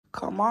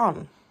Come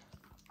on.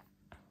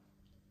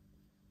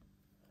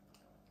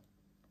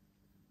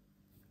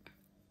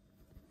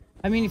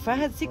 I mean, if I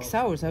had 6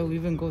 hours, I would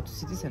even go to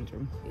city center.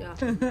 Yeah.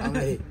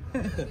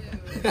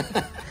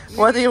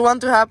 What do you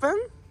want to happen?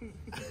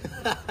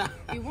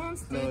 He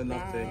wants to. No,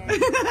 nothing.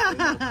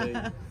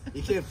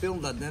 You can't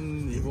film that,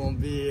 then it won't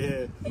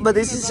be. But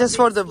this is just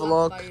for the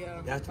vlog.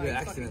 It has to be an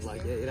accident,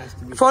 like it has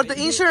to be. For the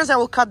insurance, I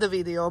will cut the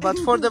video, but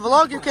for the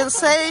vlog, you can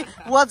say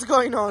what's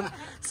going on.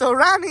 So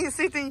Rani is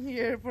sitting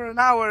here for an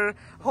hour,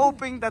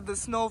 hoping that the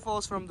snow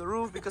falls from the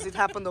roof because it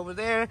happened over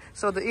there.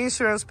 So the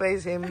insurance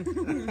pays him.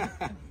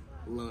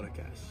 Load of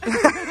cash.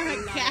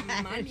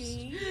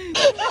 Money.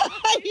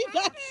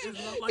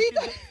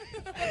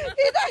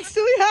 It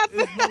actually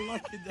happened. It's my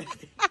lucky day.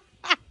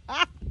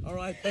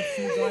 Alright, let's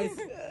do, guys.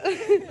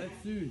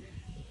 Let's do.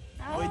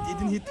 Oh, it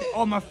didn't hit.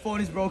 Oh, my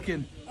phone is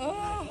broken.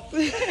 Oh.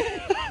 It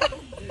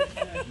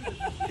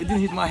didn't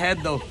hit my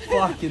head though.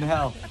 Fucking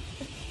hell.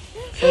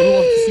 So who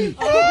wants to see? You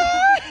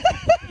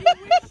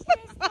wish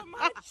this too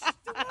much.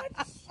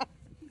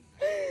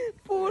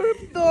 Poor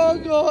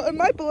doggo. And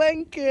my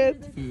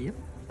blanket. Yep.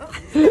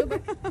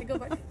 Go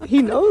back.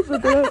 He knows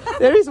that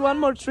there is one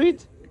more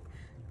treat.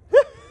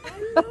 I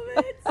love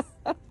it.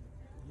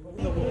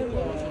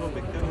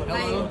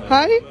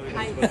 Hi.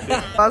 Hi.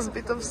 Last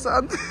bit of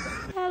sun.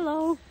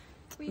 Hello.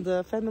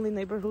 The family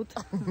neighborhood.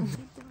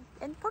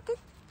 And pocket.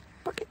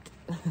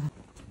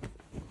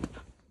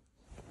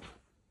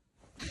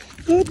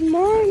 Good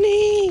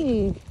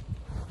morning.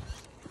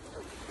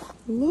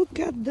 Look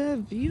at the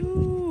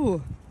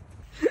view.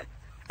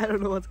 I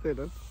don't know what's going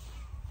on.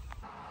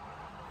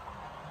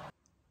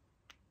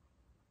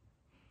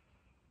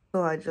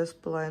 So I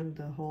just planned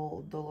the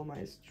whole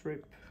Dolomite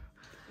trip.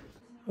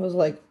 I was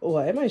like,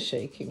 why am I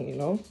shaking, you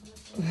know?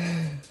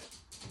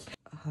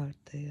 A hard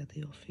day at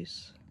the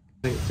office.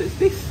 Wait, so it's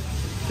this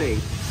thing.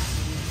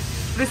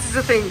 This is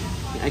the thing.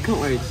 I can't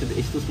wear it.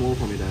 It's too small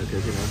for me though,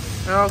 because you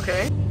know.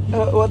 Okay.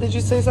 What did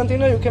you say,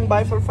 Santino? You can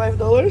buy for $5?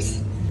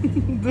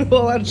 The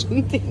whole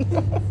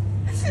Argentina.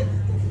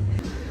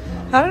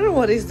 I don't know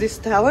what is this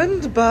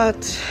talent,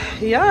 but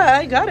yeah,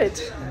 I got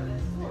it.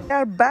 We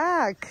are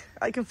back.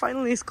 I can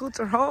finally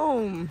scooter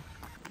home.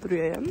 3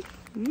 a.m.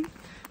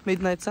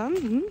 Midnight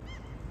sun.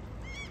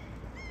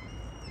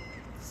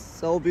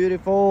 So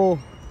beautiful.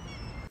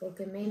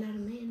 Porque men are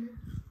men.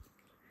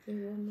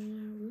 And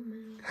women are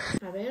women.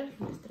 A ver,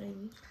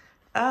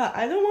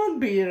 I don't want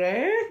beer,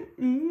 eh?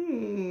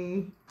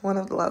 One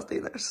of the last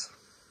dinners.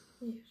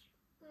 Yes.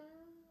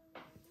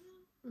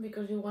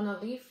 Because you wanna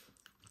leave.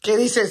 ¿Qué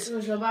dices?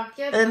 To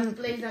Slovakia, And- that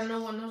place that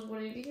no one knows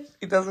what it is.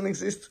 It doesn't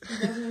exist.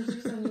 It doesn't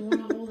exist and you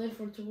wanna go there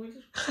for 2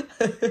 weeks.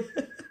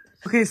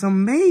 Okay, so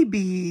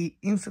maybe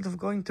instead of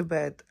going to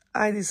bed,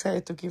 I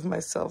decided to give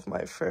myself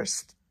my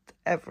first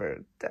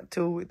ever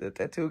tattoo with the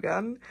tattoo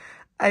gun.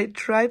 I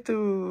tried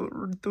to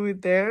do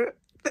it there.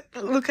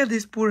 Look at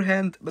this poor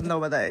hand. But no,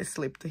 but I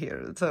slipped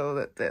here.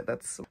 So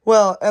that's...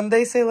 Well, and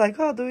they say like,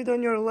 oh, do it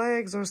on your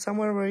legs or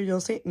somewhere where you don't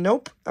see.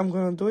 Nope, I'm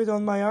gonna do it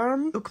on my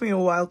arm. Took me a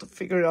while to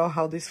figure out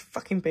how this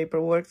fucking paper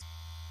works.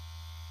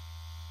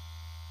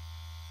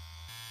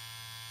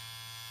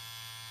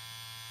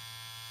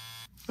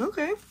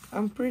 Okay,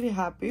 I'm pretty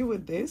happy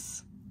with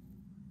this.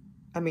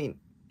 I mean,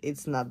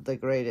 it's not the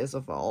greatest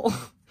of all.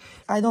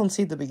 I don't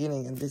see the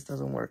beginning and this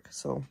doesn't work,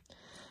 so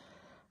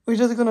we're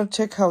just gonna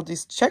check how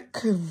this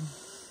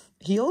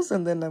heals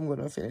and then I'm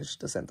gonna finish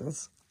the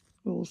sentence.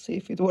 We'll see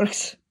if it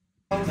works.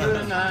 Thank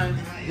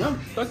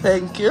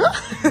you.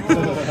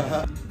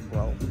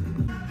 Wow.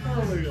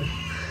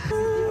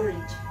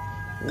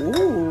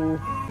 Ooh,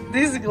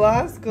 this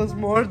glass costs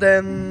more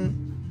than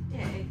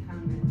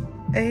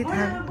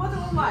 800.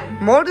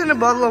 More than a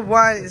bottle of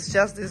wine is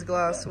just this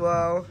glass.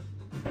 Wow.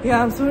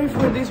 Yeah, I'm sorry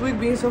for this week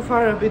being so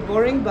far a bit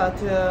boring,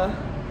 but I've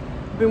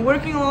been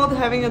working a lot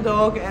having a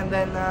dog, and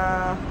then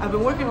I've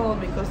been working a lot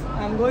because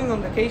I'm going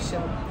on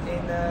vacation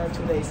in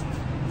 2 days.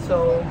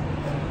 So,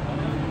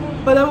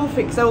 but I will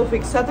fix.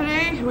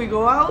 Saturday we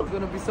go out, it's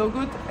gonna be so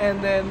good,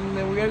 and then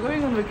we are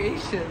going on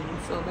vacation.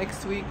 So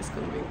next week is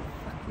gonna be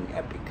fucking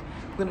epic.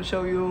 I'm gonna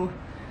show you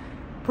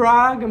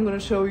Prague, I'm gonna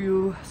show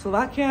you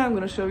Slovakia, I'm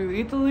gonna show you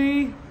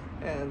Italy,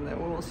 and then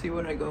we will see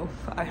where I go.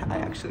 I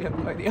actually have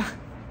no idea.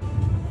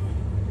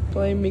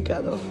 Playing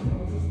Mikado.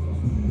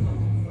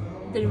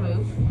 Did it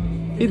move?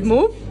 It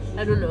moved?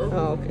 I don't know.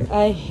 Oh, okay.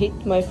 I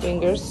hit my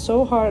fingers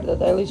so hard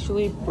that I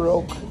literally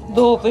broke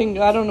the whole thing.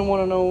 I don't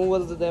want to know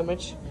what's the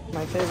damage.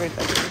 My favorite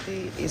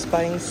activity is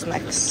buying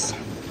snacks.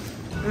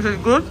 Is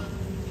it good?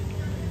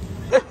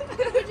 We're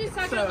just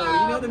talking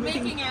about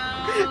making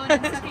out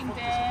and sucking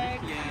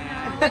dick.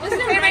 Like, this is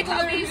my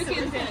hobbies.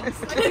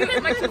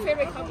 My two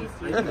favorite hobbies.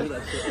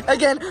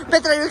 Again,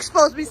 Petra, you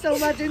exposed me so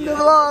much in the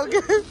vlog.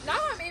 Now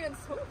I'm even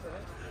sober.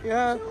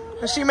 Yeah,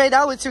 she made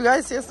out with you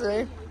guys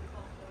yesterday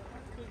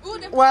Ooh,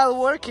 while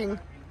working.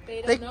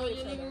 they don't know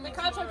each other. The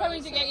cops are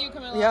coming to get you,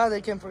 Camilla. Yeah, they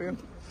came for you.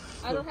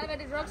 I don't have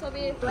any drugs on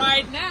me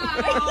right now.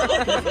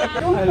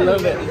 I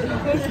love it.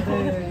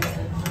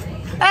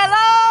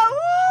 Hello!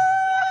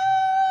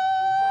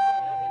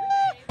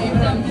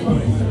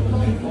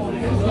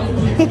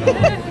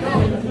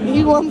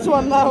 He wants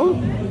one now.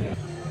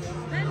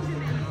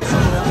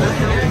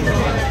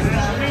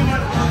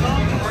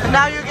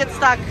 Now you get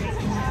stuck.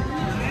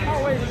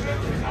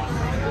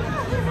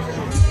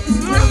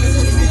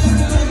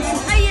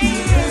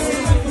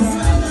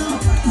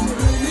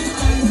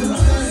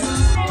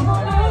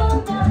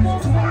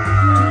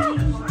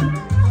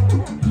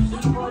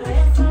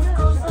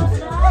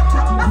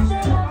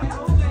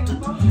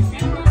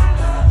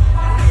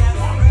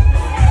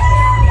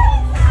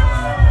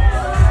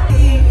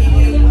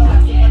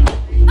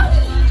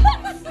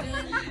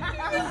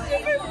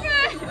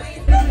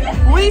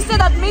 We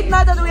said at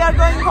midnight that we are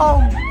going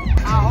home.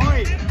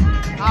 Ahoy!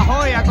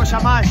 Ahoy, ako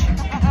shamash.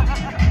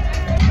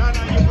 No,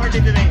 you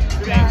party today.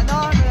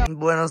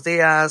 Buenos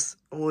dias.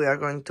 We are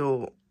going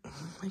to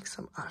make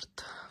some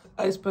art.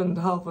 I spent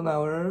half an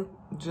hour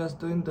just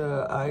doing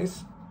the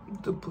eyes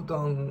to put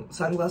on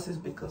sunglasses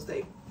because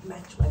they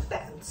match my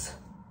pants.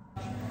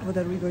 What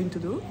are we going to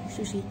do?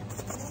 Sushi.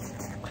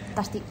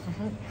 Pasti.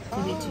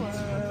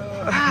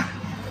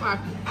 Fuck.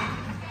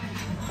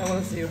 I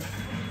want to see you.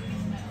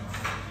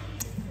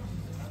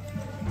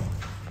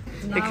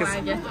 Now I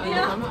get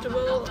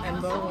uncomfortable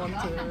and don't want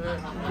to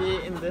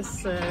be in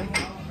this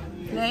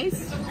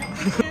place.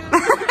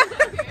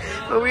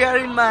 But we are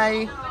in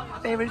my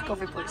favorite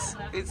coffee place.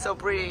 It's so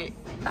pretty.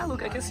 Ah,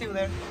 look, I can see you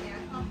there.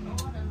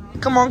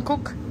 Come on,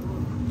 cook.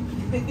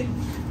 But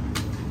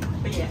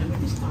yeah, I'm going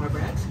to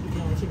Starbucks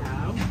because, you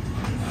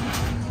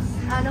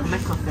know, my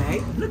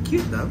coffee. Look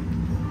cute though.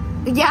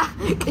 Yeah,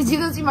 because you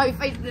don't see my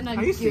face, then I'm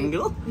Are you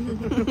single?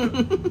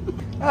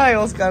 Hi,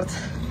 Oscar.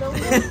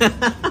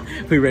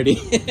 We ready?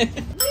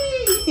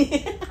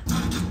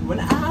 When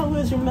I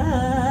was your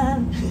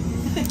man.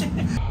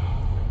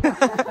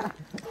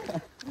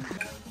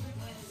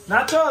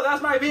 Nacho,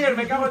 that's my beer.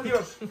 Me cago en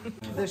Dios.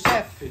 The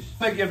chef.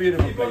 Make a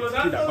beautiful place.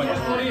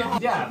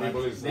 Yeah, the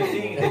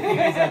thing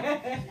is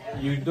that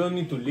you don't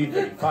need to live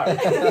very far. No,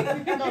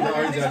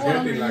 it's just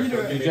getting like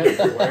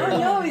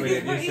no, when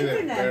you see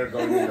the bear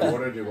going in the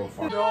water, you go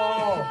far.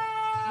 No.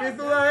 Mi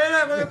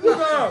sudadera, con el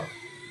puto.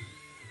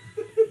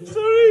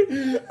 Sorry.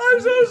 I'm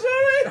so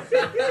sorry.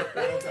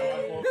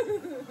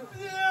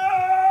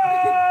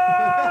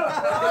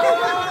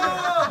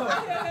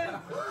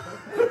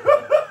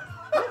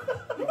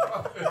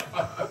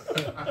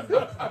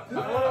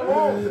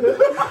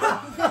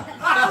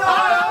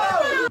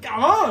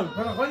 Come on!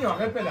 Bueno, coño,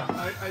 qué pena.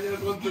 I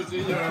just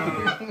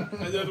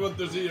want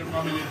to see your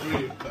family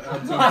tree.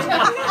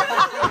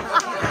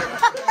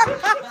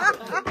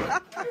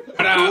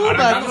 Para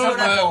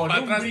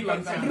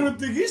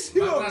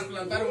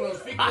trasplantar unos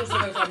ficus en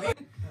el jardín.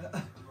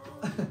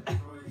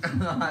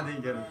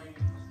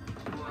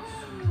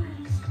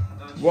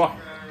 Wow.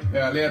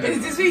 Is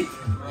this sweet?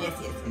 Yes,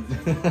 yes,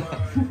 yes.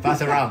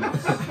 Pass around.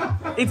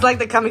 It's like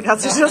the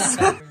kamikaze just.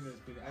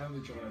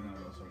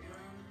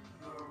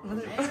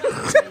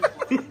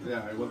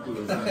 Yeah, I want to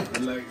do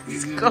that. Like,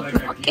 this is like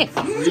a kid's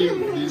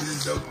dream. This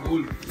is so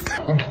cool.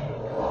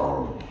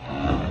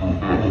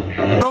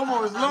 Slow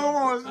mo, slow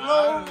mo,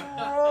 slow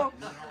mo.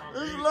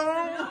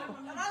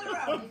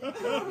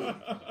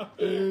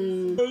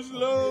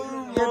 Slow.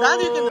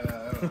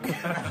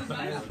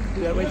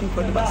 We are waiting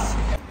for the bus.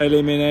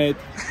 Eliminate.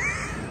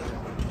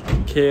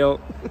 Kill.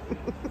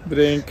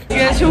 Drink.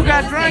 Guess who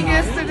got drunk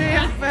yesterday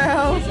and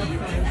fell?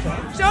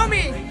 Show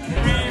me!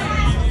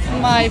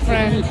 My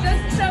friend.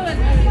 Just show it.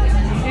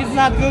 It's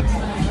not good.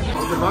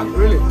 The monk,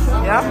 really?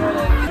 Yeah?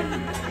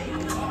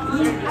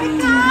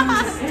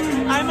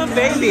 I'm a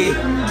baby.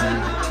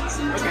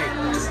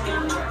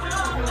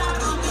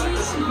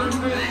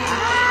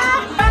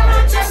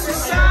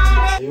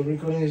 You're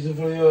recording this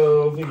for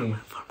your video.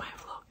 For my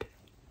vlog.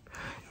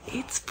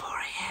 It's 4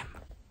 AM.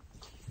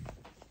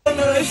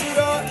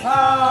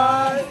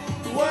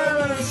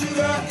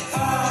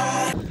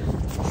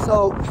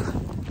 So,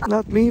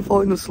 not me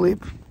falling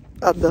asleep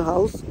at the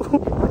house.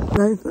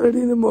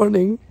 9:30 in the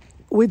morning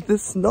with the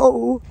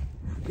snow,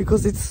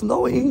 because it's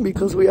snowing,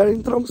 because we are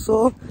in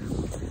Tromsø.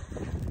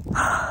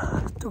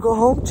 To go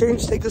home,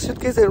 change, take the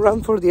suitcase and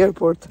run for the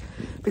airport,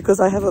 because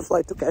I have a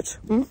flight to catch.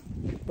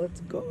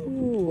 Let's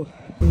go.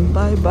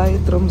 Bye bye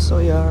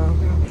Tromsø.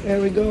 Here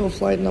we go,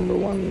 flight number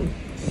 1.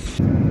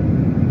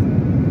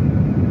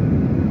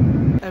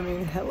 I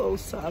mean, hello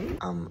sun.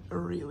 I'm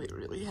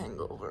really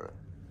hangover.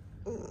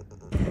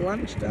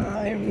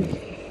 Lunchtime.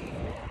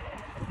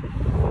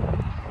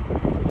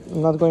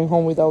 I'm not going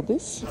home without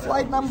this.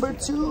 Flight number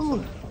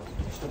 2.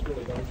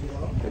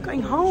 We're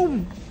going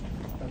home.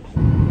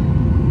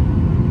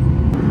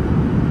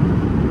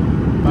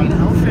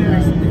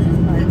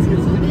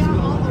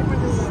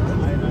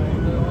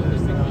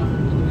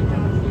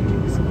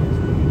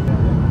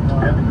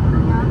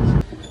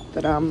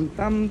 Taram.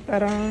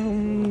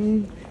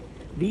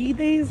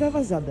 Vide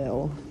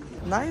zavazadel.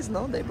 Nice,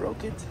 no? They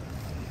broke it.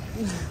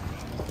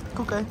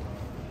 Okay.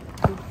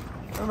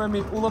 I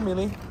mean,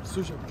 ulomili.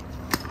 Sushi.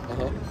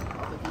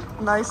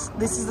 Nice.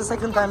 This is the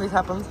second time it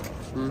happened.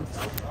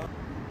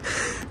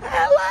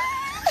 Ella!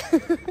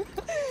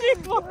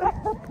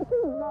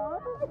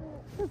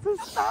 It's a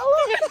style.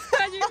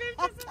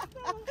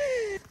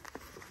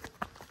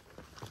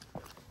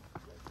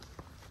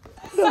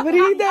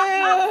 Dobrý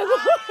den!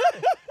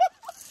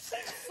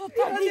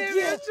 Já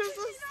nevím, co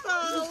se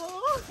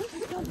stalo.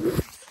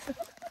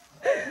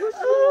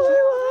 Ahoj,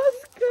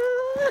 láska.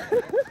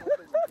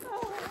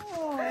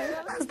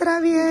 Na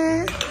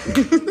zdravě.